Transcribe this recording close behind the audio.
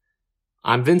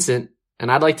I'm Vincent,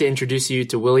 and I'd like to introduce you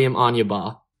to William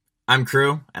Onyebaugh. I'm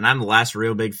Crew, and I'm the last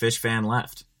real big Fish fan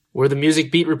left. We're the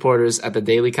music beat reporters at the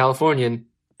Daily Californian.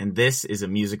 And this is a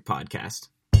music podcast.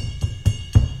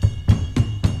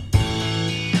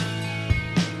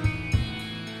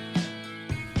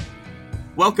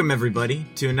 Welcome, everybody,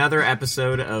 to another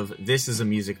episode of This is a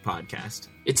Music Podcast.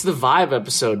 It's the vibe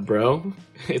episode, bro.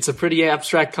 It's a pretty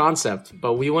abstract concept,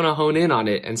 but we want to hone in on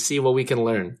it and see what we can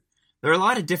learn. There are a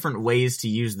lot of different ways to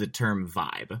use the term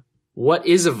vibe. What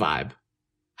is a vibe?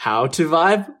 How to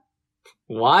vibe?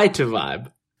 Why to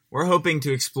vibe? We're hoping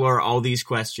to explore all these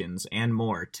questions and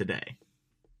more today.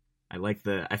 I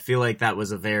feel like that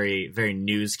was a very, very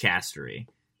newscastery.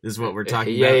 This is what we're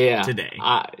talking about today.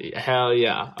 Hell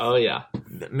yeah. Oh yeah.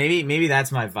 Maybe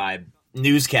that's my vibe.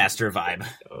 Newscaster vibe.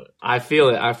 I feel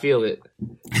it.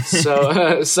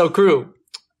 So Crew,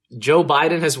 Joe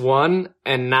Biden has won,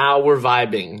 and now we're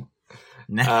vibing.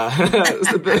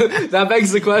 That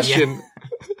begs the question,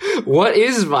 what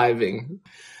is vibing?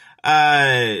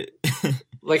 How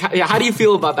do you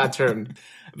feel about that term?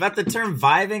 About the term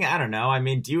vibing? I don't know. I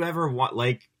mean, do you ever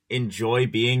enjoy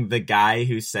being the guy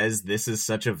who says this is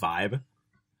such a vibe?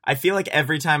 I feel like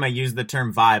every time I use the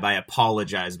term vibe, I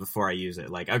apologize before I use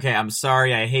it. Okay, I'm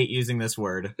sorry, I hate using this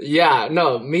word. Yeah,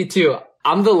 no, me too.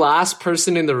 I'm the last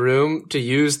person in the room to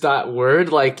use that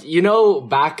word.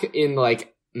 Back in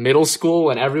middle school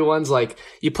when everyone's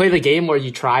you play the game where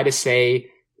you try to say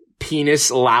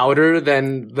penis louder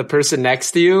than the person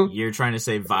next to you. You're trying to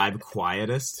say vibe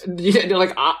quietest?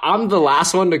 Yeah, I'm the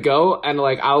last one to go, and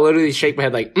I'll literally shake my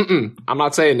head I'm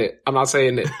not saying it.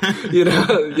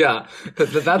 Yeah.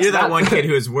 You're that one kid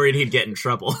who was worried he'd get in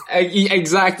trouble.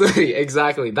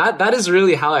 Exactly. That is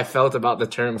really how I felt about the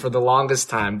term for the longest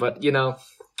time, but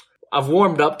I've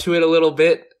warmed up to it a little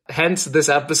bit, hence this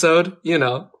episode,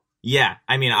 Yeah,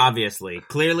 I mean, obviously.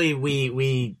 Clearly,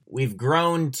 we've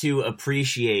grown to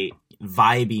appreciate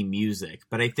vibey music,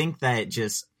 but I think that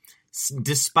just,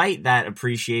 despite that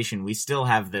appreciation, we still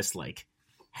have this,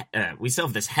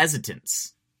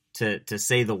 hesitance to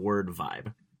say the word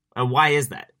vibe. Why is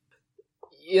that?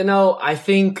 I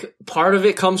think part of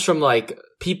it comes from,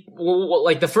 people,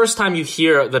 the first time you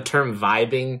hear the term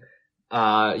vibing,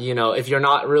 if you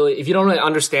don't really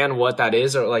understand what that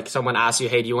is, or someone asks you,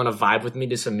 hey, do you want to vibe with me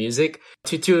to some music?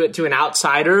 To an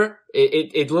outsider,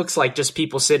 it looks like just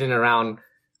people sitting around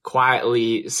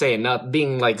quietly saying nothing,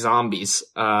 being like zombies.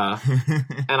 And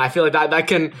I feel like that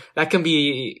can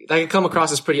come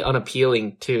across as pretty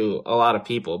unappealing to a lot of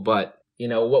people. But,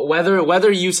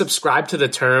 whether you subscribe to the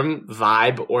term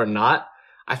vibe or not,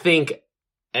 I think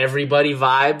everybody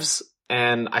vibes,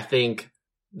 and I think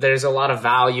there's a lot of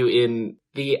value in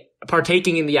the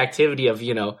partaking in the activity of,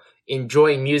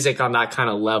 enjoying music on that kind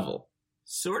of level.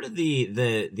 Sort of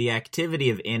the activity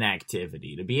of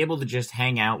inactivity, to be able to just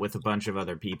hang out with a bunch of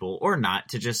other people, or not,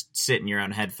 to just sit in your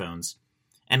own headphones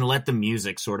and let the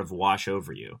music sort of wash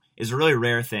over you, is a really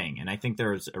rare thing. And I think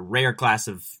there's a rare class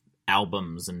of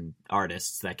albums and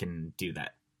artists that can do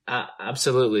that.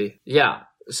 Absolutely. Yeah.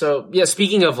 So, yeah,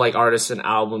 speaking of artists and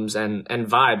albums and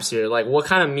vibes here, what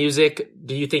kind of music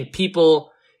do you think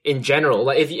people in general,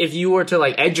 if you were to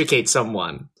educate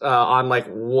someone on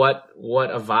what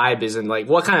a vibe is, and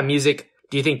what kind of music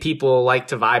do you think people like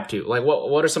to vibe to?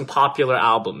 What are some popular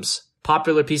albums,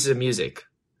 popular pieces of music?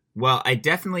 Well, I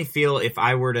definitely feel if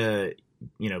I were to,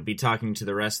 be talking to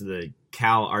the rest of the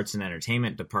Cal Arts and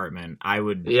Entertainment Department, I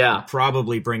would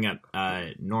probably bring up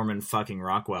Norman fucking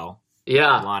Rockwell.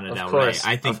 Yeah, Lana Del Rey.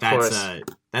 I think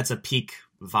that's a peak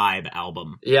vibe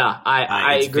album. Yeah,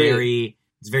 I agree.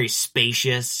 It's very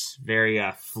spacious, very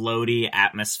floaty,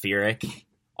 atmospheric.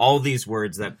 All these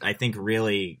words that I think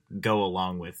really go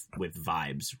along with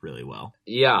vibes really well.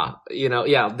 Yeah,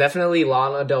 definitely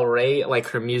Lana Del Rey.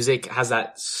 Her music has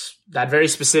that very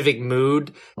specific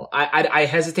mood. I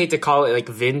hesitate to call it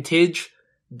vintage,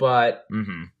 but.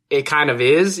 Mm-hmm. It kind of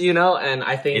is, and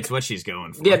I think it's what she's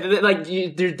going for. Yeah,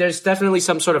 there's definitely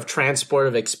some sort of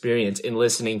transportive experience in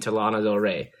listening to Lana Del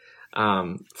Rey.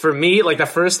 For me, the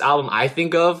first album I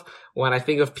think of when I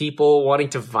think of people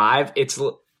wanting to vibe,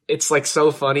 it's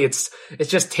so funny. It's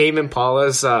just Tame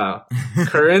Impala's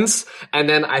Currents, and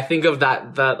then I think of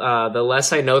that the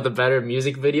Less I Know the Better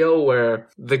music video where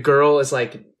the girl is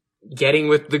getting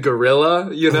with the gorilla,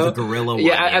 the gorilla one,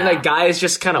 yeah, and the guy is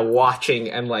just kind of watching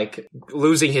and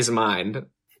losing his mind.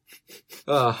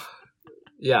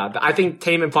 Yeah, I think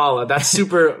Tame Impala, that's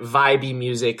super vibey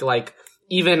music,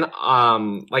 even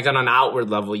on an outward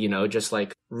level, just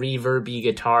reverby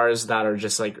guitars that are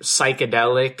just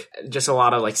psychedelic, just a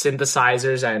lot of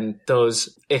synthesizers and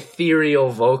those ethereal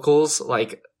vocals.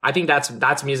 I think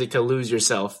that's music to lose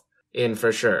yourself in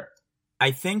for sure.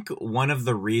 I think one of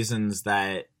the reasons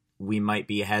that we might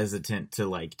be hesitant to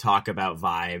like talk about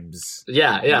vibes,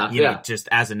 you know, just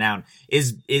as a noun,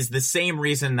 is the same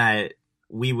reason that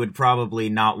we would probably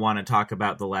not want to talk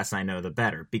about The Less I Know, the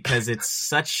Better, because it's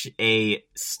such a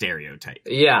stereotype.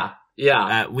 Yeah.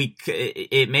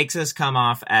 It makes us come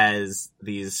off as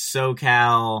these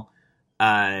SoCal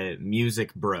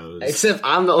music bros. Except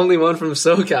I'm the only one from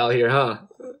SoCal here, huh?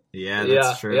 Yeah,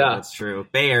 that's true. Yeah. That's true.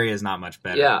 Bay Area is not much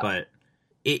better, but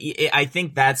I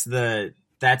think that's the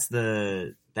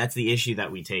issue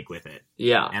that we take with it.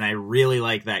 Yeah. And I really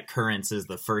like that Currents is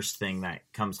the first thing that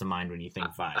comes to mind when you think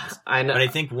vibes. I know. But I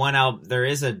think there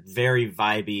is a very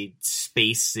vibey,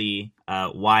 spacey,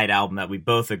 wide album that we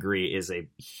both agree is a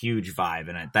huge vibe,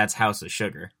 and that's House of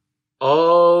Sugar.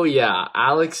 Oh, yeah.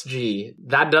 Alex G.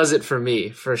 That does it for me,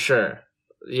 for sure.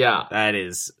 Yeah. That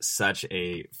is such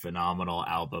a phenomenal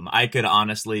album. I could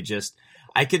honestly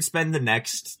I could spend the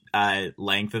next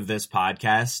length of this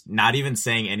podcast not even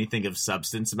saying anything of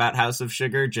substance about House of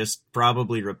Sugar, just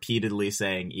probably repeatedly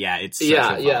saying, it's such a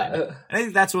vibe. Yeah. I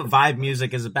think that's what vibe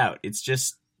music is about. It's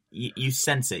just, you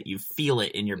sense it, you feel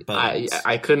it in your bones.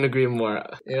 I couldn't agree more.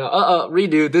 You know,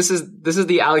 redo. This is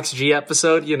the Alex G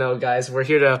episode. You know, guys, we're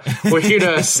here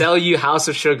to sell you House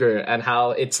of Sugar and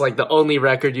how it's like the only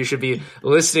record you should be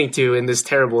listening to in this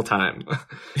terrible time.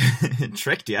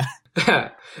 Tricked ya.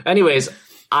 Anyways,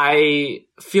 I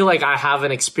feel like I have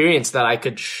an experience that I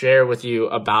could share with you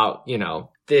about, you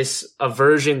know, this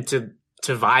aversion to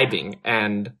vibing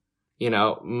and, you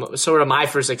know, sort of my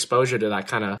first exposure to that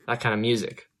kind of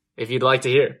music. If you'd like to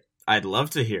hear. I'd love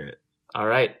to hear it. All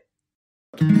right.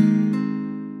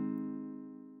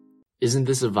 Isn't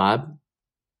this a vibe?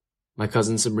 My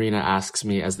cousin Sabrina asks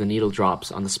me as the needle drops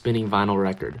on the spinning vinyl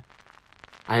record.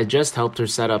 I had just helped her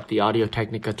set up the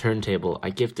Audio-Technica turntable I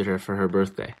gifted her for her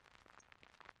birthday.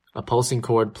 A pulsing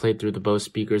chord played through the Bose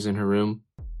speakers in her room.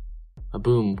 A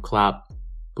boom, clap,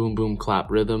 boom, boom,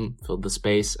 clap rhythm filled the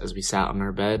space as we sat on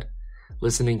her bed,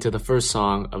 listening to the first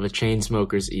song of a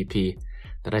Chainsmokers EP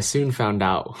that I soon found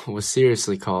out was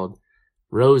seriously called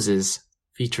Roses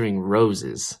featuring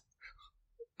Roses.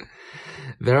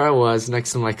 There I was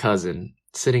next to my cousin,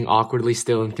 sitting awkwardly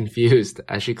still and confused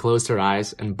as she closed her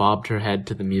eyes and bobbed her head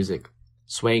to the music,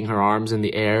 swaying her arms in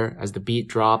the air as the beat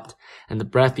dropped and the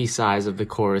breathy sighs of the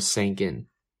chorus sank in.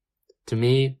 To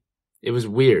me, it was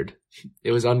weird.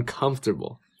 It was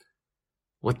uncomfortable.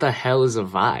 What the hell is a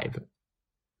vibe?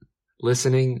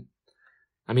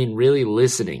 Really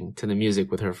listening to the music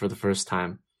with her for the first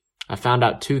time, I found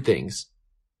out two things.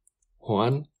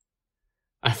 One,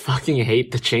 I fucking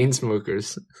hate the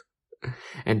Chainsmokers.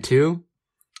 And two,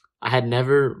 I had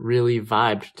never really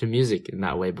vibed to music in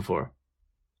that way before.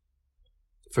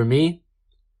 For me,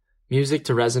 music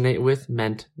to resonate with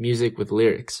meant music with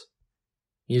lyrics.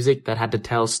 Music that had to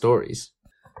tell stories.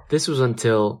 This was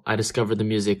until I discovered the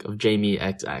music of Jamie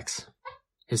XX.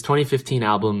 His 2015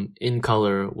 album, In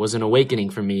Color, was an awakening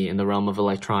for me in the realm of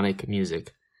electronic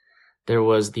music. There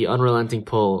was the unrelenting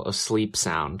pull of sleep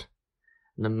sound,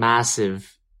 the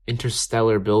massive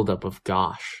interstellar buildup of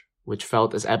Gosh, which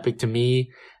felt as epic to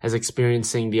me as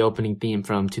experiencing the opening theme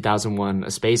from 2001: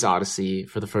 A Space Odyssey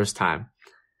for the first time.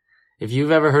 If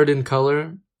you've ever heard In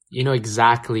Color, you know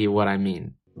exactly what I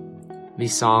mean.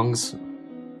 These songs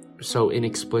are so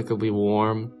inexplicably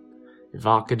warm,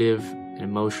 evocative, and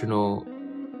emotional,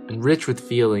 and rich with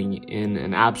feeling in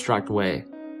an abstract way.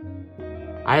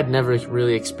 I had never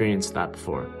really experienced that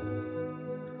before.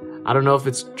 I don't know if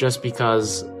it's just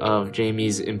because of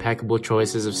Jamie's impeccable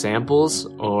choices of samples,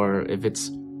 or if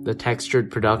it's the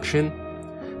textured production,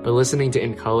 but listening to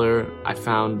In Color, I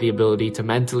found the ability to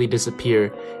mentally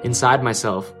disappear inside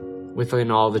myself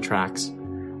within all the tracks,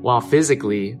 while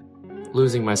physically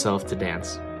losing myself to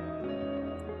dance.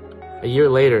 A year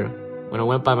later, when I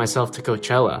went by myself to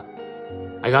Coachella,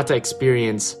 I got to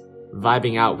experience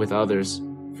vibing out with others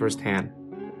firsthand.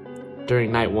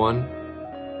 During night one,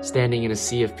 standing in a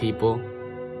sea of people,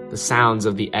 the sounds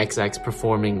of the XX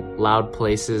performing Loud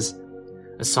Places,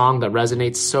 a song that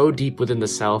resonates so deep within the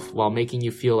self while making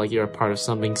you feel like you're a part of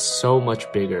something so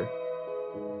much bigger.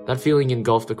 That feeling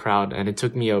engulfed the crowd, and it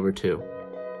took me over too.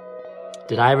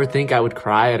 Did I ever think I would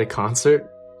cry at a concert?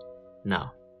 No.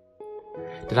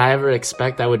 Did I ever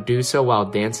expect I would do so while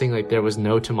dancing like there was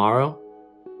no tomorrow?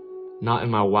 Not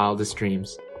in my wildest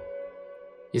dreams.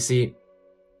 You see,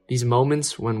 these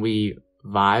moments when we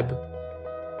vibe,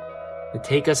 they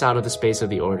take us out of the space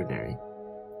of the ordinary.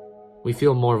 We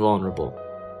feel more vulnerable,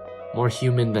 more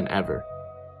human than ever.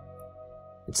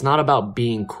 It's not about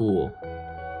being cool.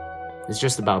 It's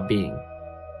just about being.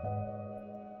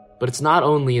 But it's not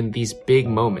only in these big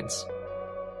moments.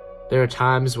 there are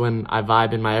times when I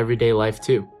vibe in my everyday life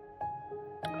too.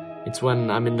 It's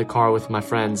when I'm in the car with my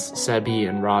friends Sebi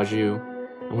and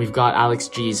Raju, and we've got Alex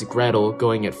G's Gretel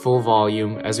going at full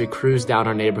volume as we cruise down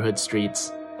our neighborhood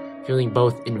streets, feeling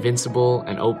both invincible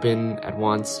and open at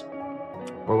once.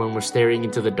 Or when we're staring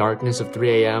into the darkness of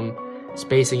 3 a.m.,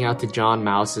 spacing out to John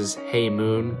Mouse's Hey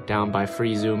Moon down by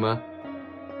Free Zuma.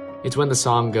 It's when the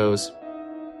song goes,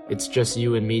 "It's just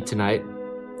you and me tonight,"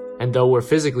 and though we're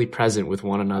physically present with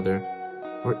one another,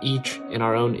 we're each in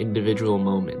our own individual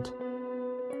moment.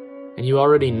 And you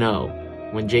already know,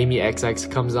 when Jamie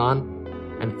XX comes on,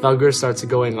 and Thugger starts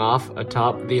going off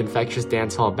atop the infectious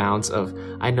dancehall bounce of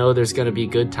 "I know there's gonna be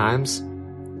good times,"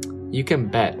 you can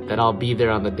bet that I'll be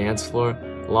there on the dance floor,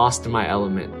 lost in my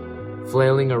element,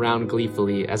 flailing around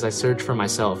gleefully as I search for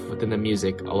myself within the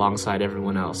music alongside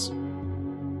everyone else.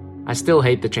 I still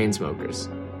hate the Chainsmokers.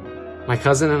 My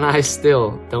cousin and I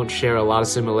still don't share a lot of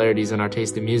similarities in our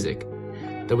taste in music,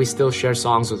 though we still share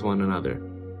songs with one another.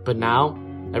 But now,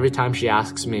 every time she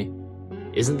asks me,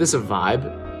 "Isn't this a vibe?"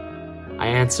 I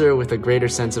answer with a greater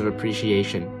sense of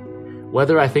appreciation,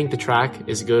 whether I think the track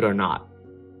is good or not.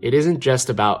 It isn't just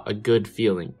about a good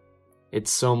feeling.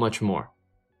 It's so much more.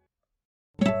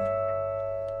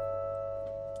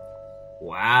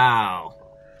 Wow.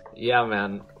 Yeah,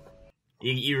 man.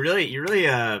 You really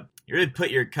put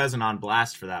your cousin on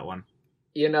blast for that one.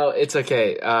 You know, it's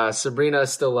okay. Sabrina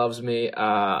still loves me.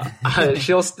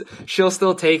 She'll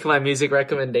still take my music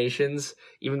recommendations,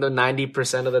 even though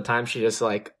 90% of the time she just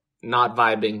like not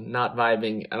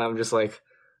vibing, and I'm just like,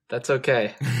 that's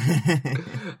okay.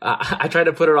 I tried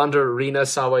to put her onto Rina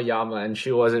Sawayama, and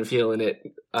she wasn't feeling it.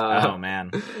 Oh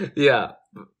man. Yeah.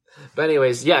 But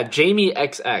anyways, yeah, Jamie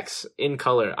XX In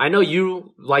Color. I know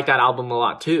you like that album a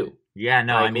lot too. Yeah,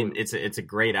 no, I mean it's a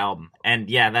great album, and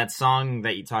yeah, that song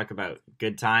that you talk about,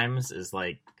 "Good Times," is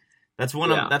like that's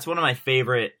one of my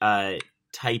favorite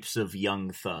types of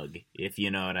Young Thug, if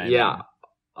you know what I mean. Yeah.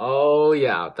 Oh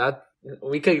yeah, that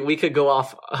we could go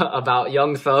off about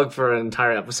Young Thug for an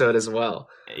entire episode as well.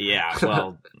 Yeah,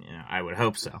 well, I would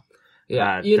hope so.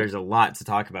 Yeah, there's a lot to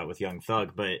talk about with Young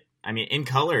Thug, but I mean, In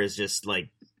Color is just like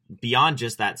beyond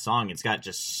just that song. It's got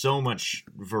just so much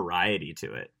variety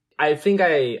to it. I think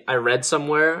I read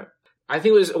somewhere, I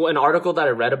think it was an article that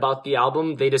I read about the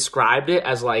album, they described it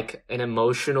as like an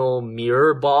emotional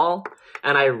mirror ball,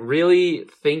 and I really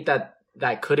think that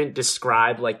couldn't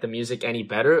describe like the music any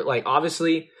better. Like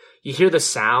obviously you hear the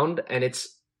sound and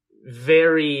it's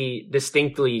very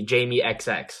distinctly Jamie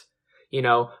XX,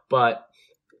 but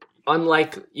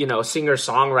unlike,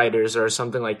 singer-songwriters or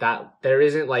something like that, there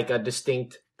isn't like a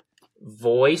distinct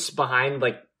voice behind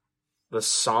like the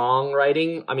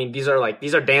songwriting. I mean, these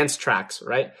are dance tracks,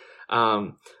 right?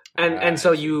 And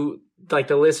so you, like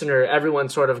the listener, everyone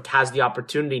sort of has the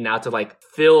opportunity now to like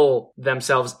fill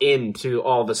themselves into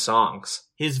all the songs.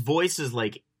 His voice is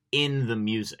like in the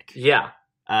music. Yeah.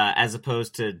 As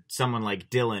opposed to someone like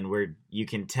Dylan, where you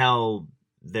can tell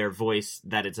their voice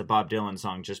that it's a Bob Dylan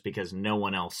song just because no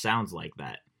one else sounds like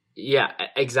that. Yeah,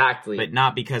 exactly. But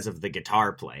not because of the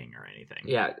guitar playing or anything.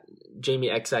 Yeah, Jamie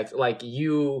XX, like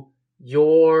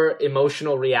your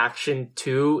emotional reaction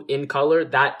to In Color,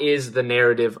 that is the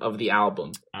narrative of the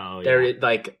album. Oh,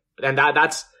 yeah. And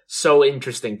that's so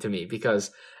interesting to me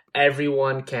because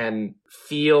everyone can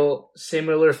feel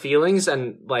similar feelings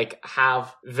and like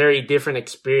have very different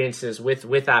experiences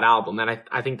with that album. And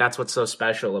I think that's what's so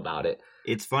special about it.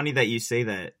 It's funny that you say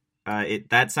that.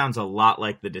 That sounds a lot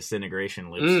like the Disintegration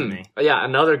Loops to me. Yeah,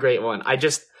 another great one. I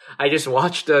just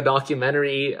watched a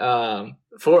documentary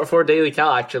for Daily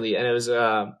Cal actually, and it was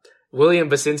William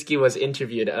Basinski was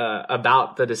interviewed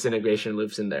about the Disintegration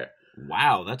Loops in there.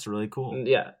 Wow, that's really cool.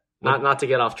 Yeah, not to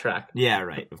get off track. Yeah,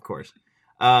 right, of course.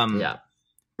 Yeah,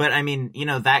 but I mean,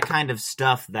 that kind of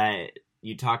stuff that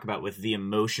you talk about with the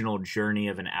emotional journey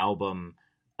of an album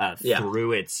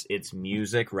through its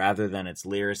music rather than its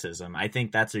lyricism, I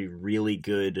think that's a really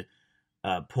good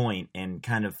point and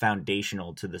kind of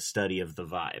foundational to the study of the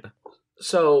vibe.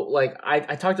 So, like,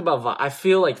 I talked about, I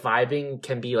feel like vibing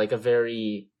can be, like, a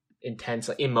very intense,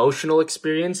 like, emotional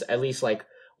experience, at least, like,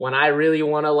 when I really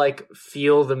want to, like,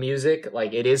 feel the music,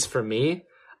 like, it is for me.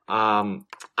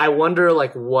 I wonder,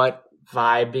 like, what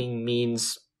vibing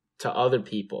means to other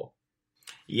people.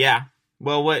 Yeah.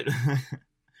 Well,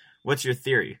 what's your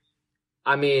theory?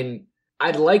 I mean,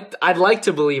 I'd like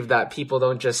to believe that people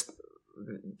don't just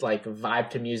like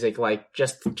vibe to music like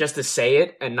just to say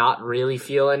it and not really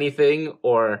feel anything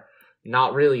or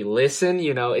not really listen.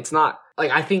 It's not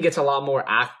like, I think it's a lot more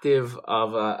active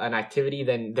of an activity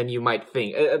than you might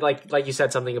think. Like you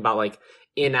said something about like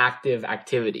inactive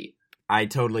activity. I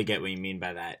totally get what you mean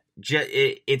by that.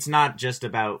 It's not just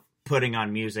about putting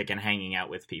on music and hanging out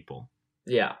with people.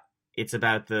 Yeah. It's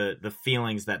about the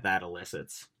feelings that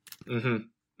elicits.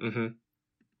 Mm-hmm. Mm-hmm.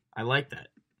 I like that.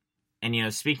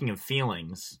 And, speaking of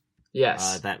feelings,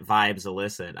 yes, that vibes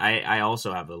elicit, I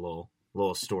also have a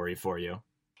little story for you.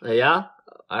 Yeah?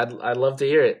 I'd love to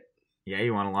hear it. Yeah,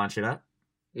 you want to launch it up?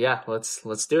 Yeah,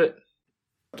 let's do it.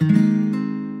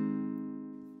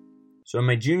 So in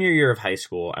my junior year of high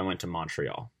school, I went to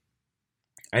Montreal.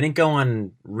 I didn't go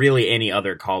on really any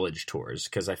other college tours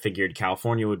because I figured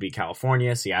California would be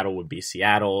California, Seattle would be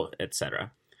Seattle,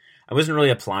 etc. I wasn't really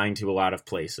applying to a lot of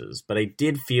places, but I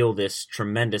did feel this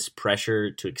tremendous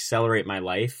pressure to accelerate my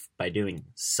life by doing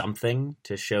something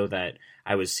to show that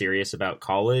I was serious about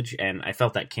college, and I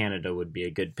felt that Canada would be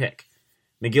a good pick.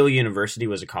 McGill University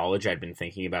was a college I'd been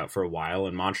thinking about for a while,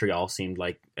 and Montreal seemed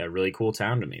like a really cool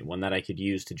town to me, one that I could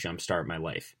use to jumpstart my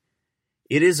life.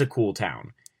 It is a cool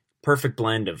town. Perfect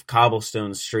blend of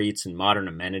cobblestone streets and modern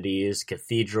amenities,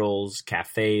 cathedrals,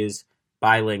 cafes,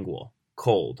 bilingual,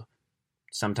 cold,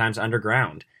 sometimes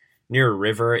underground. Near a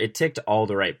river, it ticked all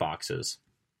the right boxes.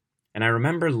 And I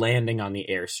remember landing on the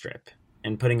airstrip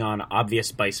and putting on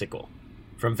Obvious Bicycle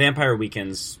from Vampire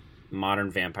Weekend's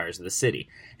Modern Vampires of the City.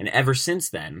 And ever since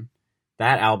then,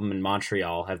 that album and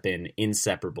Montreal have been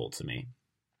inseparable to me.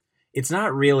 It's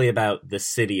not really about the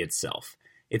city itself.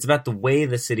 It's about the way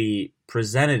the city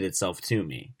presented itself to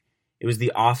me. It was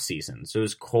the off-season, so it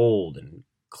was cold and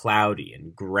cloudy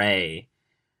and gray.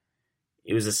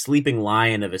 It was a sleeping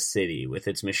lion of a city, with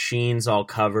its machines all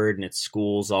covered and its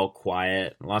schools all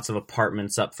quiet, lots of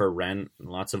apartments up for rent, and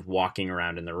lots of walking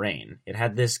around in the rain. It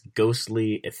had this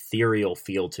ghostly, ethereal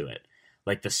feel to it,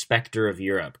 like the specter of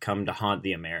Europe come to haunt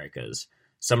the Americas,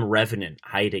 some revenant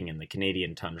hiding in the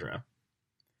Canadian tundra.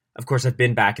 Of course, I've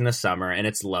been back in the summer, and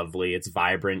it's lovely, it's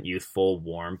vibrant, youthful,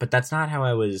 warm, but that's not how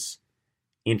I was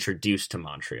introduced to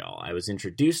Montreal. I was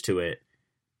introduced to it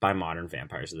by Modern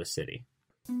Vampires of the City.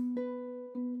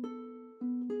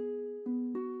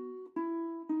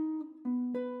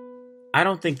 I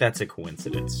don't think that's a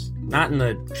coincidence, not in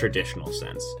the traditional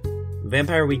sense.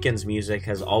 Vampire Weekend's music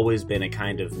has always been a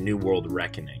kind of New World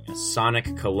reckoning, a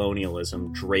sonic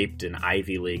colonialism draped in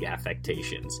Ivy League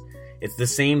affectations. It's the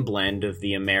same blend of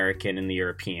the American and the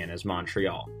European as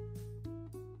Montreal.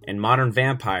 And Modern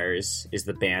Vampires is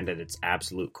the band at its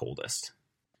absolute coldest.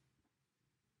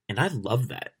 And I love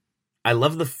that. I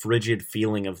love the frigid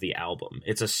feeling of the album.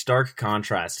 It's a stark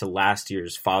contrast to last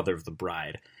year's Father of the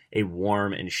Bride, a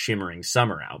warm and shimmering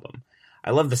summer album.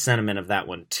 I love the sentiment of that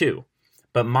one too.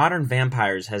 But Modern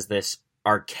Vampires has this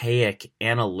archaic,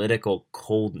 analytical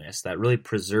coldness that really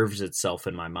preserves itself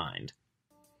in my mind.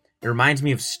 It reminds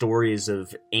me of stories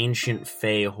of ancient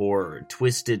fae horror,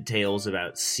 twisted tales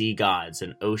about sea gods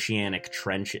and oceanic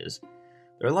trenches.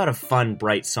 There are a lot of fun,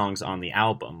 bright songs on the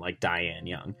album, like Diane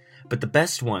Young, but the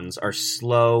best ones are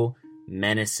slow,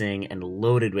 menacing, and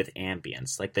loaded with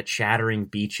ambience, like the chattering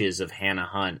beaches of Hannah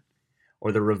Hunt,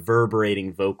 or the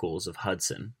reverberating vocals of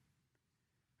Hudson.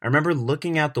 I remember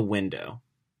looking out the window,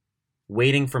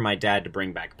 waiting for my dad to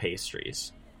bring back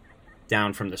pastries,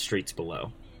 down from the streets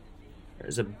below.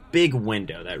 There's a big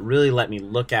window that really let me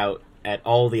look out at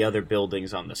all the other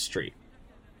buildings on the street.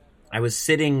 I was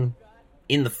sitting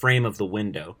in the frame of the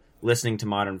window, listening to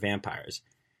Modern Vampires,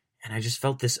 and I just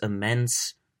felt this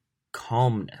immense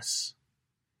calmness.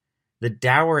 The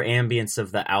dour ambience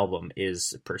of the album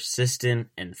is persistent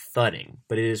and thudding,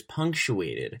 but it is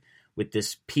punctuated with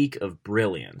this peak of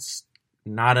brilliance,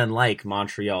 not unlike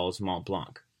Montreal's Mont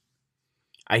Blanc.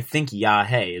 I think Ya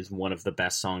Hey is one of the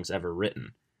best songs ever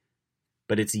written,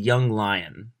 but it's Young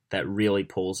Lion that really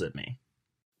pulls at me.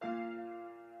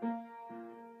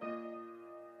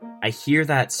 I hear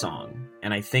that song,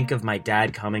 and I think of my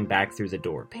dad coming back through the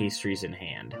door, pastries in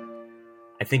hand.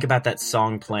 I think about that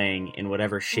song playing in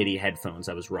whatever shitty headphones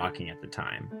I was rocking at the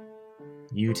time.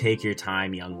 You take your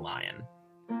time, Young Lion.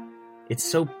 It's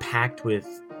so packed with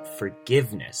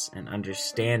forgiveness and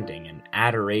understanding and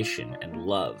adoration and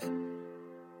love.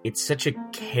 It's such a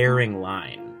caring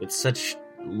line with such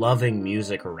loving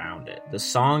music around it. The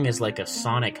song is like a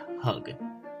sonic hug.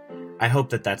 I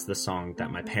hope that that's the song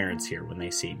that my parents hear when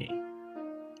they see me.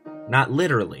 Not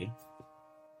literally,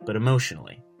 but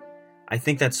emotionally. I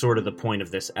think that's sort of the point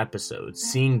of this episode,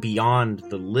 seeing beyond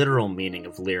the literal meaning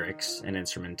of lyrics and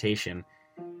instrumentation,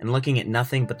 and looking at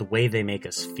nothing but the way they make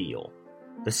us feel.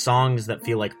 The songs that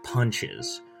feel like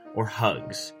punches, or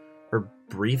hugs, or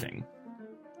breathing.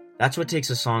 That's what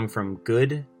takes a song from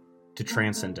good to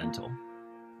transcendental.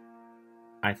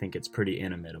 I think it's pretty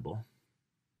inimitable.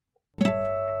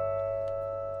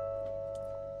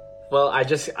 Well, I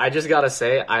just gotta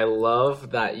say, I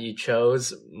love that you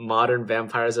chose Modern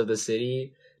Vampires of the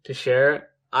City to share.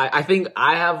 I think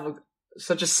I have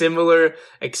such a similar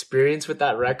experience with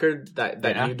that record that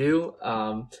Yeah. you do.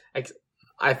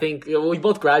 I think we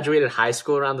both graduated high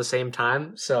school around the same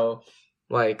time, so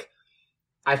like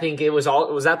I think was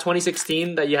that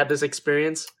 2016 that you had this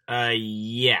experience?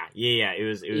 Yeah. It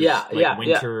was Yeah, like yeah, yeah.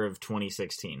 winter of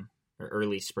 2016 or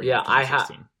early spring Yeah, of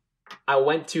 2016. I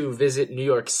went to visit New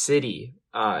York City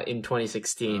in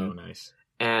 2016, Oh, nice.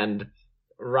 and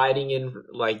riding in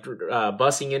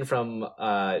busing in from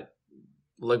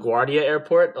LaGuardia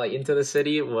Airport like into the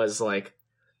city was like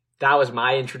that was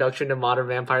my introduction to Modern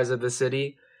Vampires of the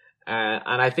City,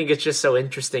 and I think it's just so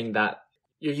interesting that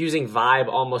you're using vibe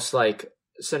almost like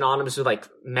synonymous with like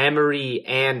memory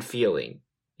and feeling.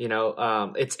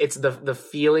 It's the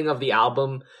feeling of the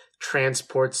album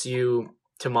transports you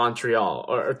to Montreal,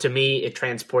 or to me, it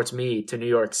transports me to New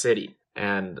York City,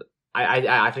 and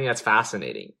I think that's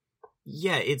fascinating.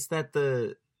 Yeah, it's that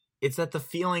the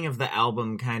feeling of the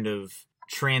album kind of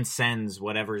transcends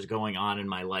whatever's going on in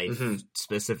my life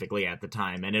specifically at the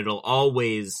time, and it'll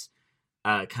always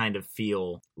kind of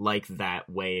feel like that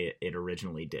way it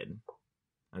originally did.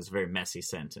 That was a very messy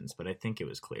sentence, but I think it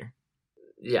was clear.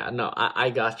 Yeah, no, I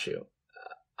got you.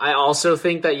 I also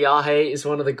think that Yahe is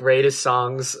one of the greatest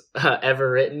songs ever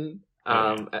written,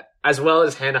 as well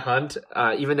as Hannah Hunt.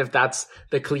 Even if that's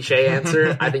the cliche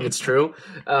answer, I think it's true.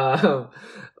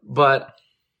 But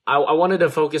I wanted to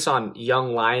focus on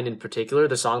Young Lion in particular,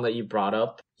 the song that you brought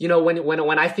up.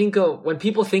 When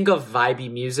people think of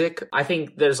vibey music, I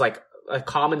think there's like a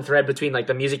common thread between like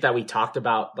the music that we talked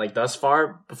about like thus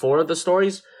far before the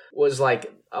stories was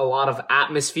like a lot of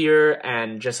atmosphere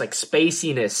and just like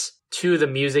spaciness to the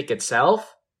music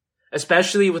itself,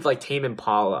 especially with like Tame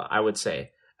Impala, I would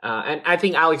say. And I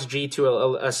think Alex G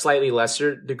to a slightly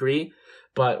lesser degree,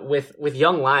 but with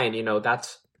Young Lion,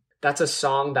 that's a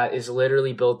song that is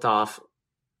literally built off.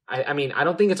 I mean, I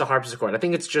don't think it's a harpsichord. I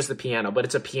think it's just the piano, but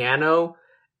it's a piano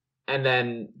and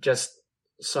then just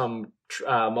some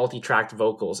multi-tracked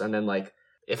vocals. And then like,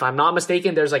 if I'm not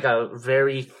mistaken, there's like a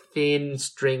very thin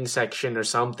string section or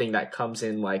something that comes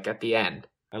in like at the end.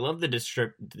 I love the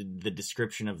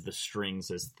description of the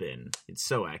strings as thin. It's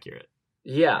so accurate.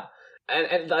 Yeah.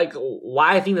 And like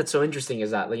why I think that's so interesting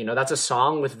is that, that's a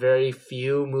song with very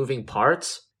few moving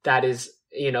parts that is,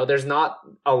 there's not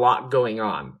a lot going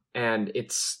on, and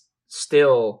it's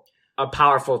still a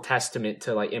powerful testament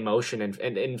to like emotion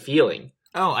and feeling.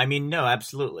 Oh, I mean, no,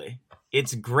 absolutely.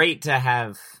 It's great to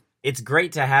have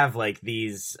like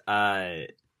these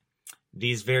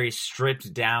very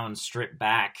stripped down, stripped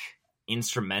back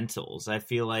instrumentals. I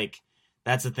feel like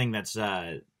that's a thing that's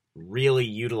really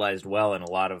utilized well in a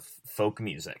lot of folk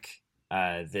music.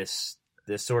 This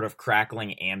sort of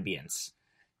crackling ambience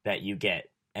that you get,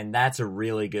 and that's a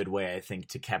really good way, I think,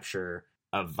 to capture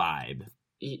a vibe.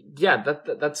 Yeah,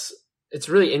 that's it's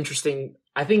really interesting.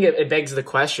 I think it begs the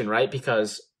question, right?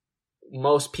 Because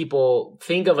most people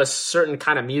think of a certain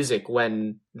kind of music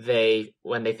when they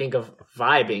think of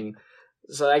vibing.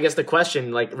 So I guess the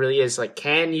question like really is like,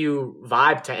 can you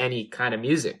vibe to any kind of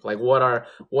music? Like are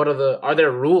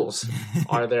there rules?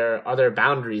 are there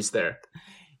boundaries there?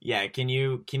 Yeah, can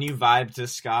you vibe to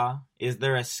ska? Is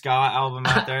there a ska album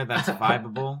out there that's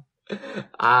vibeable?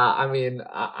 I mean,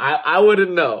 I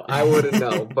wouldn't know.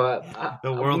 But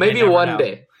the world maybe one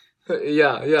day.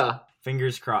 Yeah.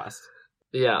 Fingers crossed.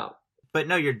 Yeah. But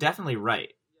no, you're definitely right.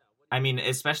 I mean,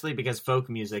 especially because folk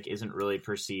music isn't really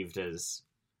perceived as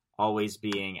always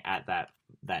being at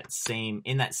that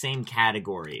same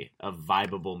category of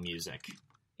vibeable music.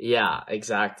 Yeah,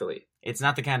 exactly. It's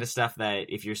not the kind of stuff that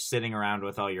if you're sitting around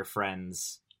with all your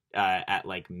friends at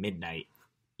like midnight,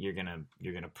 you're gonna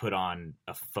put on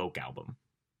a folk album.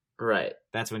 Right.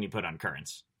 That's when you put on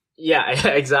Currents. Yeah,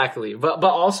 exactly. But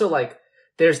also like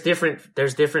there's different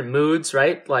moods,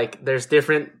 right? Like there's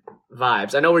different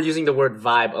vibes. I know we're using the word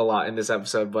vibe a lot in this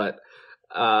episode, but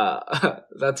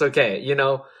that's okay.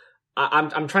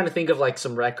 I'm trying to think of like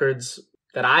some records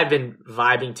that I've been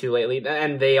vibing to lately,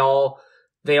 and they all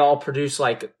produce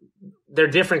like they're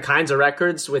different kinds of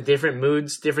records with different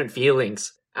moods, different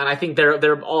feelings, and I think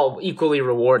they're all equally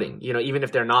rewarding. Even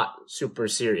if they're not super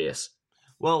serious.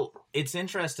 Well, it's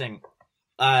interesting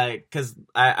because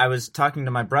I was talking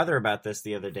to my brother about this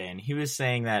the other day, and he was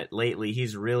saying that lately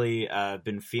he's really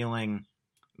been feeling,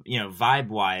 vibe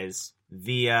wise.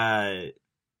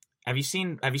 Have you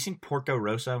seen Porco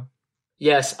Rosso?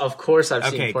 Yes, of course I've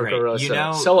seen Porco great.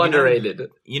 Rosso. So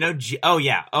underrated. Oh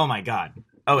yeah. Oh my god.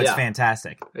 Oh, it's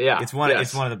fantastic. Yeah. It's one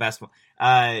of the best.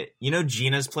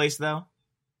 Gina's Place though?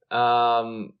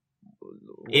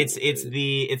 It's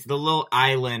the little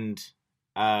island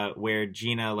where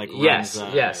Gina like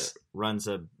runs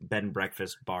a bed and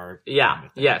breakfast bar. Yeah. Kind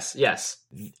of thing. Yes.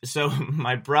 So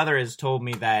my brother has told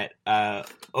me that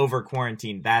over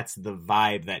quarantine, that's the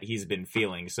vibe that he's been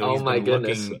feeling. So he's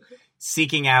been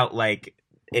seeking out like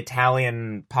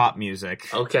Italian pop music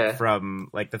from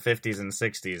like the 50s and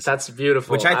 60s. That's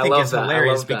beautiful. Which I think is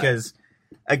hilarious because,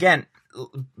 again,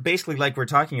 basically like we're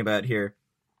talking about here,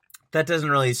 that doesn't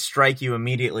really strike you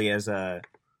immediately as a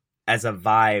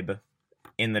vibe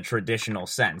in the traditional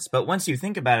sense. But once you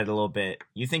think about it a little bit,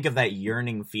 you think of that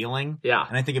yearning feeling. Yeah.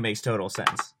 And I think it makes total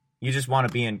sense. You just want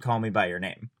to be in Call Me By Your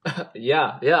Name.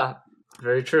 Yeah.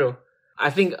 Very true. I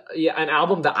think an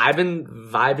album that I've been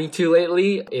vibing to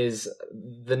lately is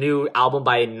the new album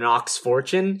by Knox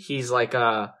Fortune. He's like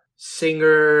a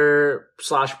singer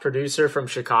 / producer from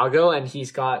Chicago, and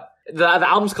he's got the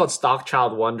album's called Stock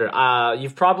Child Wonder.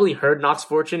 You've probably heard Knox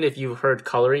Fortune if you've heard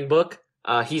Coloring Book.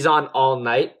 He's on All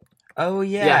Night. Oh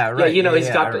yeah, right. Yeah, you know,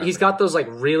 he's got those like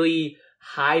really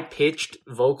high pitched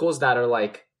vocals that are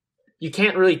like you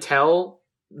can't really tell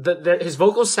his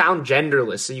vocals sound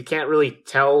genderless, so you can't really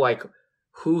tell like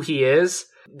who he is.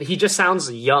 He just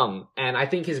sounds young, and I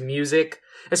think his music,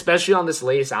 especially on this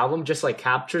latest album, just like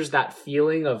captures that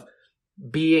feeling of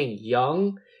being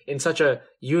young in such a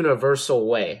universal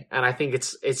way, and I think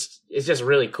it's just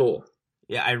really cool.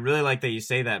 Yeah, I really like that you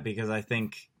say that because I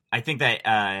think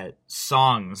that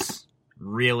Songs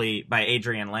really by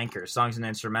Adrian Lenker, Songs and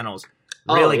Instrumentals,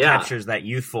 really captures that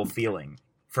youthful feeling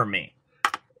for me.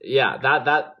 Yeah,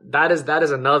 that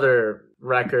is another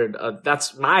record.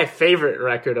 That's my favorite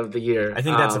record of the year. I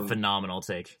think that's a phenomenal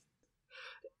take.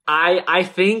 I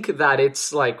think that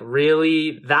it's like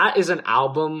really, that is an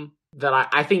album that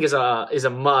I think is a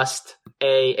must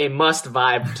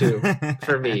vibe to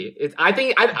for me. I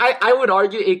think I would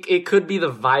argue it could be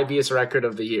the vibiest record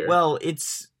of the year. Well,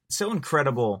 it's so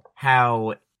incredible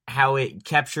how it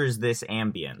captures this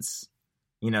ambience,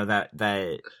 you know, that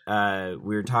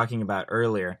we were talking about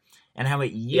earlier, and how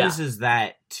it uses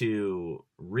that to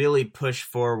really push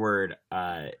forward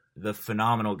the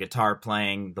phenomenal guitar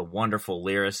playing, the wonderful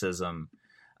lyricism,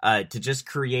 to just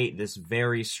create this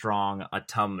very strong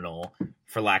autumnal,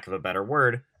 for lack of a better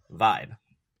word, vibe.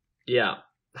 Yeah.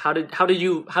 How did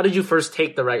you first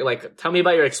take the record? Like, tell me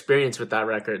about your experience with that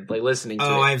record, like listening to it.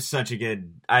 I had such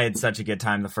a good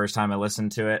time the first time I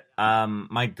listened to it.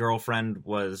 My girlfriend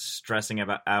was stressing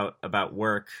about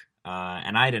work,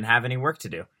 and I didn't have any work to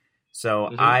do.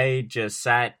 So I just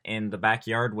sat in the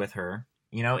backyard with her,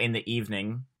 you know, in the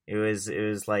evening. It was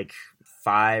like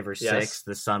 5 or 6. Yes.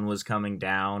 The sun was coming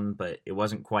down, but it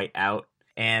wasn't quite out.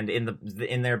 And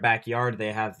in their backyard,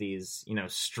 they have these, you know,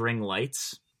 string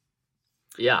lights.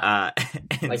 Yeah.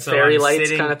 Like so fairy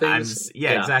lights kind of things.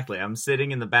 Yeah, exactly. I'm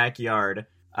sitting in the backyard,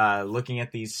 looking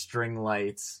at these string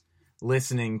lights,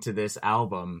 listening to this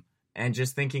album, and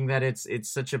just thinking that it's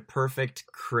such a perfect,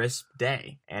 crisp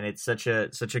day, and it's such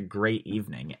a great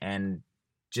evening, and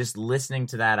just listening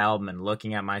to that album and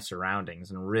looking at my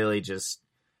surroundings and really just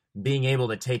being able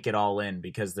to take it all in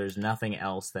because there's nothing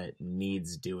else that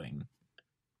needs doing,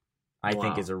 I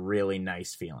think is a really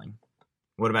nice feeling.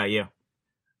 What about you?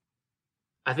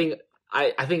 I can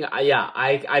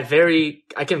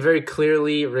very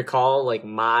clearly recall like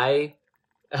my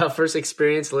first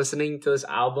experience listening to this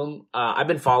album. I've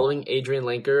been following Adrian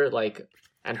Lenker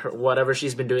and her whatever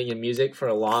she's been doing in music for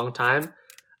a long time.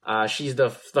 She's the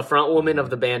front woman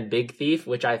of the band Big Thief,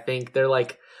 which I think they're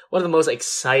like one of the most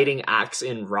exciting acts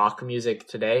in rock music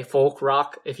today, folk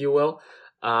rock, if you will.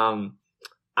 I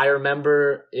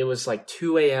remember it was like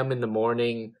 2 a.m. in the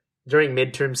morning during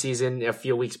midterm season a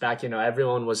few weeks back. You know,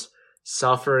 everyone was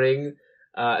suffering,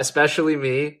 especially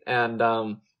me, and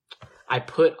I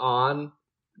put on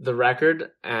the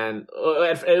record, and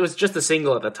it was just a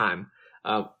single at the time,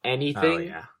 Anything. Oh,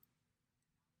 yeah.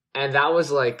 And that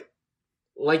was like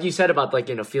you said about like,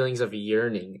 you know, feelings of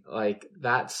yearning. Like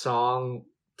that song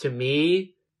to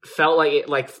me felt like it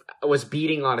like was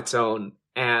beating on its own,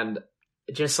 and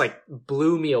it just like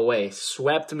blew me away,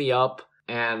 swept me up.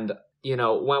 And you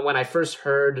know, when I first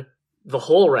heard the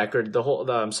whole record,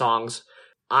 the songs,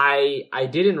 I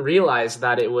didn't realize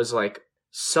that it was like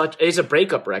it's a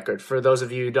breakup record. For those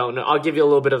of you who don't know, I'll give you a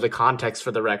little bit of the context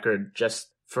for the record, just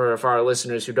for our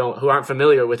listeners who aren't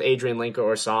familiar with Adrian Lenker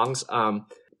or Songs.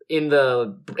 In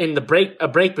the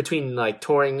break between like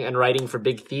touring and writing for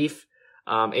Big Thief,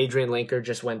 Adrian Lenker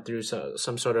just went through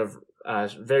some sort of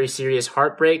very serious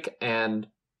heartbreak, and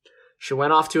she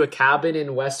went off to a cabin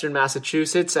in Western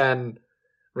Massachusetts and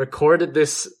recorded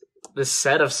this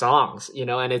set of songs, you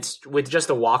know, and it's with just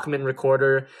a Walkman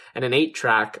recorder and an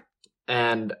 8-track.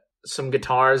 And some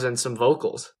guitars and some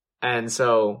vocals. And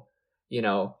so,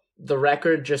 the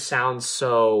record just sounds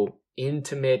so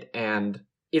intimate, and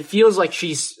it feels like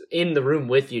she's in the room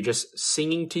with you, just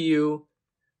singing to you,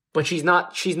 but she's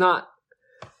not,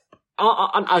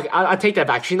 I take that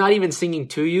back. She's not even singing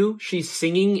to you. She's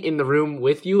singing in the room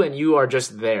with you, and you are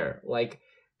just there. Like,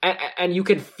 and you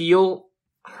can feel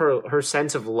her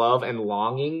sense of love and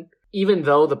longing, even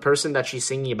though the person that she's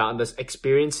singing about and the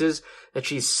experiences that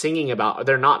she's singing about,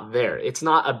 they're not there. It's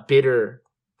not a bitter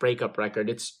breakup record.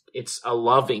 It's a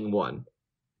loving one.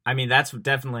 I mean, that's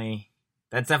definitely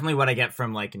what I get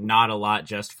from like Not a Lot,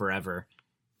 Just Forever,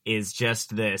 is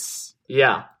just this.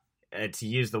 Yeah. To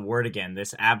use the word again,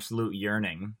 this absolute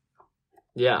yearning.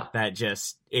 Yeah. That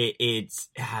just it's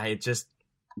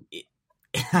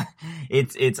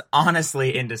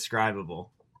honestly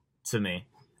indescribable to me.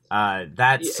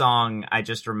 That song, I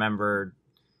just remember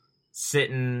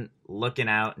sitting, looking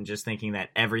out, and just thinking that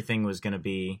everything was going to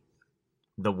be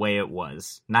the way it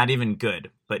was. Not even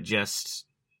good, but just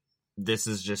this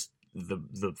is just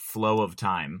the flow of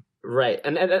time. Right.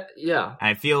 And yeah.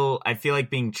 I feel like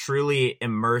being truly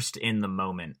immersed in the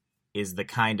moment is the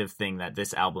kind of thing that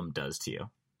this album does to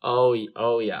you. Oh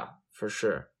yeah, for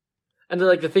sure. And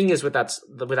like the thing is with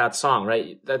that song,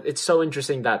 right? That it's so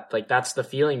interesting that like that's the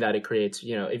feeling that it creates.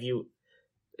 If you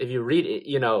read it,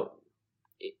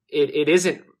 it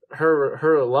isn't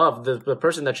her love, the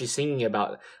person that she's singing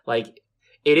about. Like,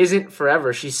 it isn't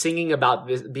forever. She's singing about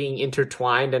this being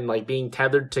intertwined and like being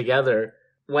tethered together,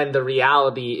 when the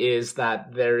reality is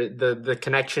that the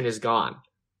connection is gone,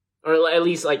 or at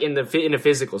least like in a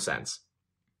physical sense.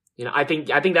 I think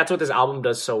that's what this album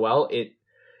does so well. It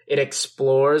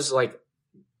explores like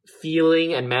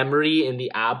feeling and memory in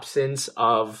the absence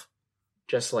of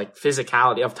just like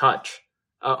physicality, of touch,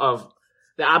 of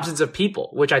the absence of people,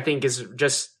 which I think is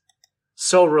just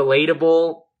so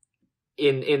relatable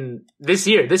in this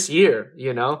year,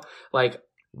 like,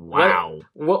 wow.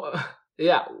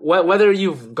 Yeah, whether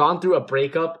you've gone through a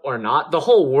breakup or not, the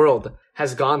whole world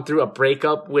has gone through a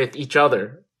breakup with each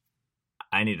other.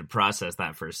 I need to process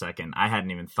that for a second. I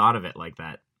hadn't even thought of it like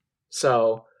that.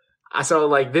 So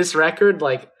like this record,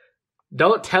 like,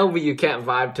 don't tell me you can't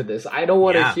vibe to this. I don't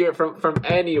want to hear it from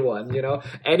anyone,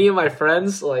 any of my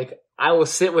friends. Like, I will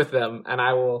sit with them and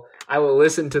I will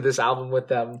listen to this album with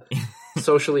them.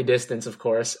 Socially distanced, of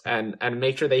course, and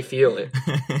make sure they feel it.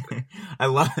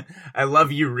 I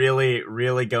love you really,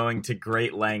 really going to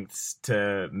great lengths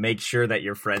to make sure that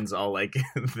your friends all like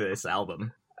this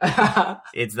album.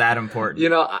 It's that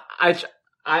important.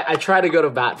 I try to go to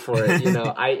bat for it.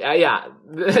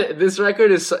 This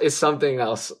record is something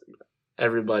else.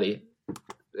 Everybody,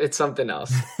 it's something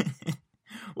else.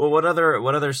 Well, what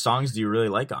other songs do you really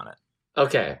like on it?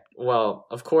 Okay, well,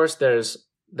 of course there's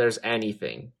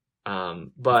Anything.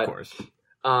 But, of course.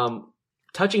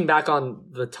 Touching back on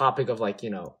the topic of like,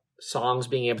 songs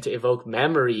being able to evoke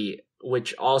memory,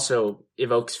 which also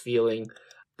evokes feeling.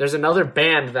 There's another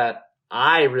band that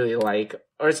I really like,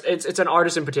 or it's an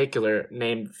artist in particular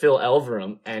named Phil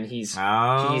Elverum, and he's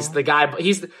the guy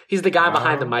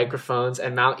behind the microphones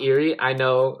and Mount Erie. I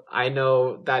know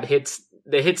that it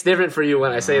hits different for you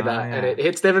when I say that, and it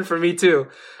hits different for me too.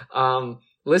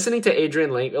 Listening to Adrian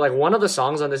Linker, like one of the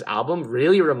songs on this album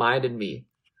really reminded me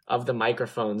of the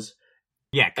microphones.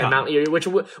 Yeah, Come. And Mount Erie, which,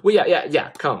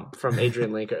 Come from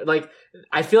Adrian Linker. Like,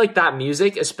 I feel like that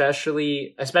music,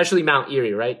 especially Mount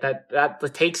Erie, right?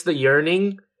 That takes the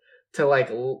yearning to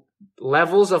like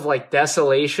levels of like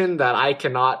desolation that I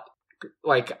cannot,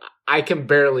 like, I can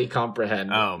barely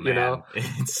comprehend. Oh man,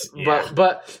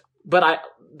 but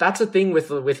that's the thing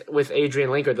with Adrian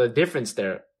Linker, the difference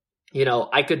there.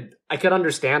 I could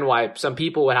understand why some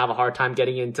people would have a hard time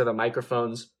getting into the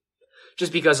microphones,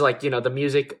 just because like, the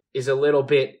music is a little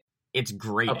bit, it's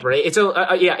great. It's a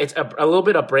little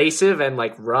bit abrasive and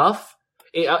like rough,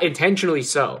 intentionally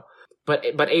so. But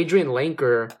Adrian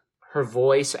Linker, her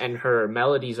voice and her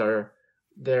melodies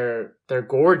they're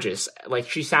gorgeous. Like,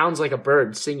 she sounds like a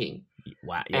bird singing.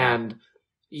 Wow. Yeah.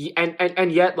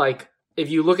 And yet, like, if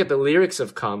you look at the lyrics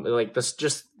of Come, like this,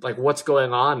 just like what's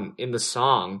going on in the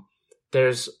song,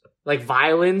 there's like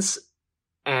violence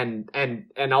and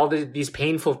all these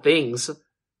painful things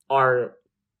are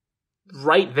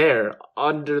right there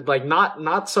under, like,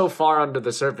 not so far under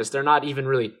the surface. They're not even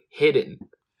really hidden.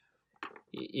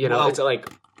 It's like,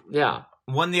 yeah.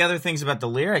 One of the other things about the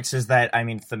lyrics is that, I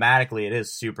mean, thematically it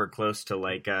is super close to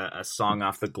like a song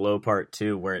off the Glow Part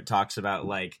 2, where it talks about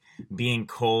like being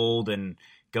cold and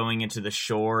going into the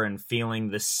shore and feeling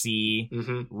the sea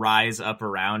rise up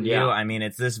around you. I mean,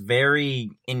 it's this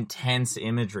very intense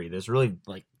imagery, this really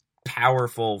like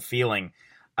powerful feeling.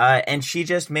 And she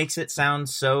just makes it sound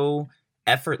so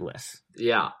effortless.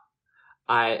 Yeah.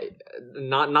 I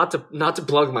not to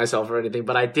plug myself or anything,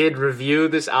 but I did review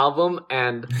this album,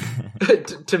 and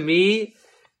to me,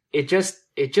 it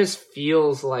just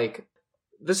feels like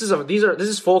this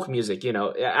is folk music, you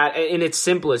know, in its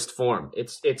simplest form.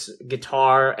 It's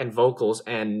guitar and vocals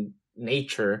and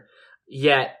nature,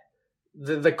 yet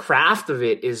the craft of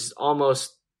it is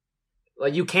almost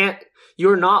like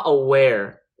you're not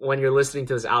aware when you're listening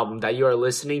to this album that you are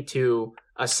listening to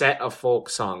a set of folk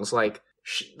songs. Like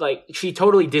she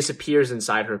totally disappears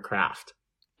inside her craft.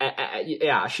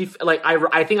 Yeah,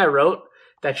 I think I wrote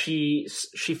that she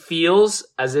feels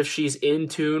as if she's in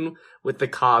tune with the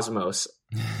cosmos.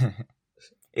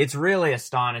 It's really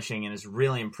astonishing and it's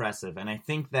really impressive. And I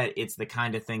think that it's the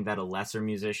kind of thing that a lesser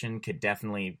musician could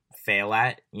definitely fail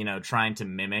at, you know, trying to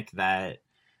mimic that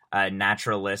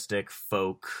naturalistic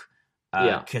folk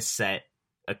cassette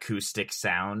acoustic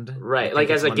sound. Right,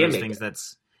 like as a gimmick.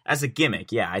 As a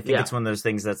gimmick, yeah. I think it's one of those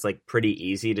things that's like pretty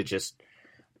easy to just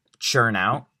churn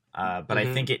out. But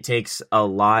I think it takes a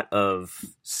lot of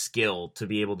skill to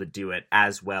be able to do it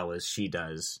as well as she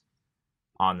does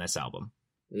on this album.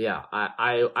 Yeah,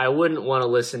 I wouldn't want to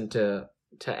listen to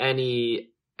any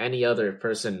other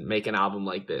person make an album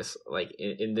like this, like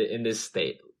in this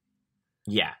state.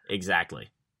 Yeah,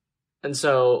 exactly. And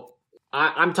so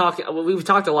we've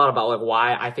talked a lot about like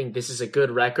why I think this is a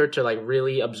good record to like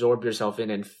really absorb yourself in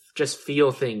and just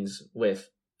feel things with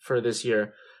for this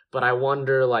year. But I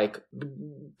wonder, like,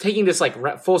 taking this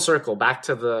like full circle back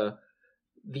to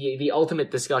the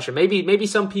ultimate discussion. Maybe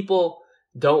some people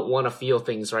don't want to feel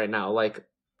things right now. Like,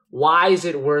 why is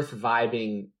it worth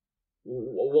vibing?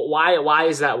 Why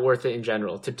is that worth it in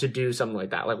general to do something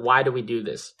like that? Like, why do we do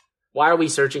this? Why are we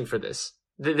searching for this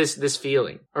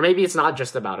feeling? Or maybe it's not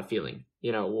just about a feeling.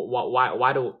 You know,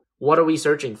 what are we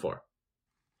searching for?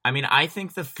 I mean, I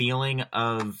think the feeling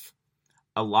of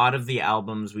a lot of the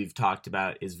albums we've talked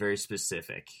about is very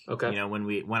specific. Okay. You know,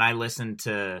 when I listen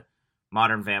to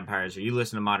Modern Vampires, or you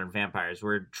listen to Modern Vampires,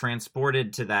 we're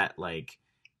transported to that like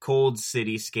cold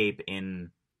cityscape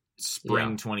in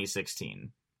spring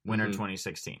 2016, winter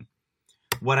 2016.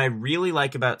 What I really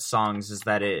like about Songs is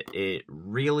that it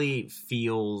really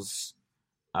feels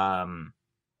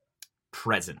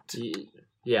present.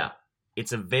 Yeah.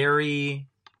 It's a very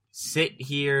sit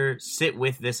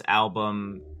with this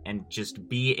album and just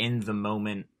be in the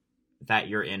moment that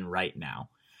you're in right now.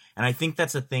 And I think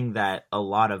that's a thing that a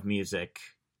lot of music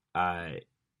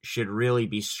should really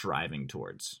be striving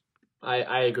towards.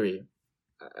 I agree.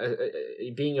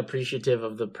 Being appreciative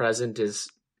of the present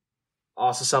is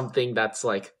also something that's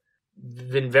like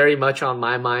been very much on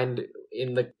my mind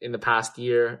in the past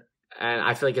year, and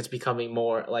I feel like it's becoming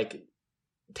more like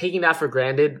taking that for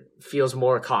granted feels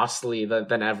more costly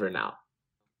than ever now.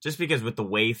 Just because with the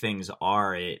way things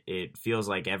are, it feels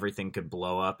like everything could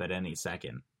blow up at any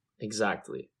second.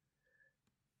 Exactly.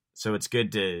 So it's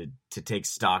good to take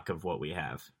stock of what we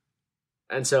have.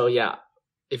 And so yeah,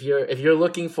 if you're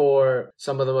looking for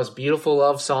some of the most beautiful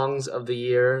love songs of the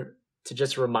year to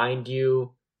just remind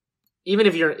you, even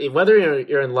if whether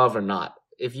you're in love or not,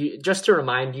 to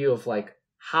remind you of like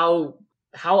how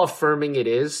affirming it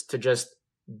is to just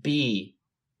be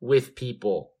with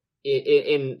people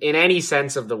in any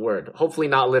sense of the word, hopefully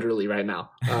not literally right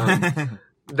now,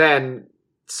 then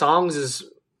Songs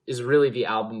is really the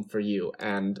album for you.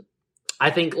 And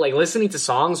I think like listening to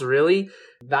Songs, really,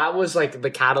 that was like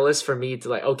the catalyst for me to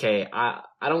like, okay, I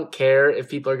don't care if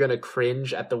people are going to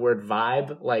cringe at the word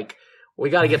vibe. Like, we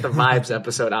got to get the vibes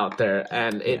episode out there,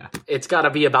 and it's got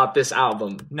to be about this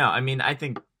album. No, I mean, I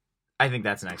think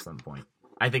that's an excellent point.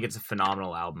 I think it's a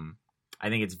phenomenal album. I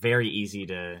think it's very easy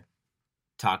to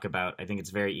talk about. I think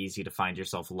it's very easy to find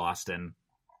yourself lost in.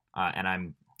 And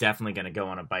I'm definitely going to go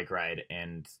on a bike ride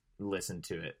and listen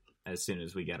to it as soon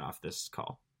as we get off this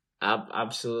call.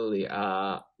 Absolutely.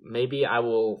 Maybe I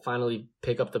will finally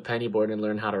pick up the penny board and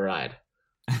learn how to ride.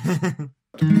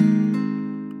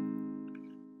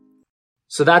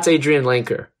 So that's Adrian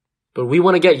Lanker. But we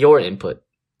want to get your input.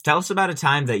 Tell us about a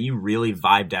time that you really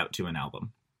vibed out to an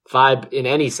album. Vibe in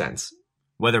any sense.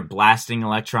 Whether blasting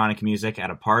electronic music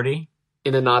at a party,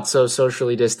 in a not so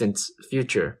socially distant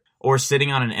future, or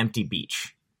sitting on an empty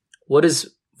beach. What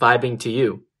is vibing to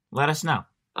you? Let us know.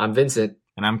 I'm Vincent.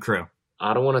 And I'm Crew.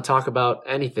 I don't want to talk about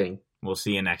anything. We'll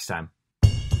see you next time.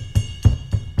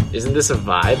 Isn't this a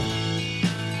vibe?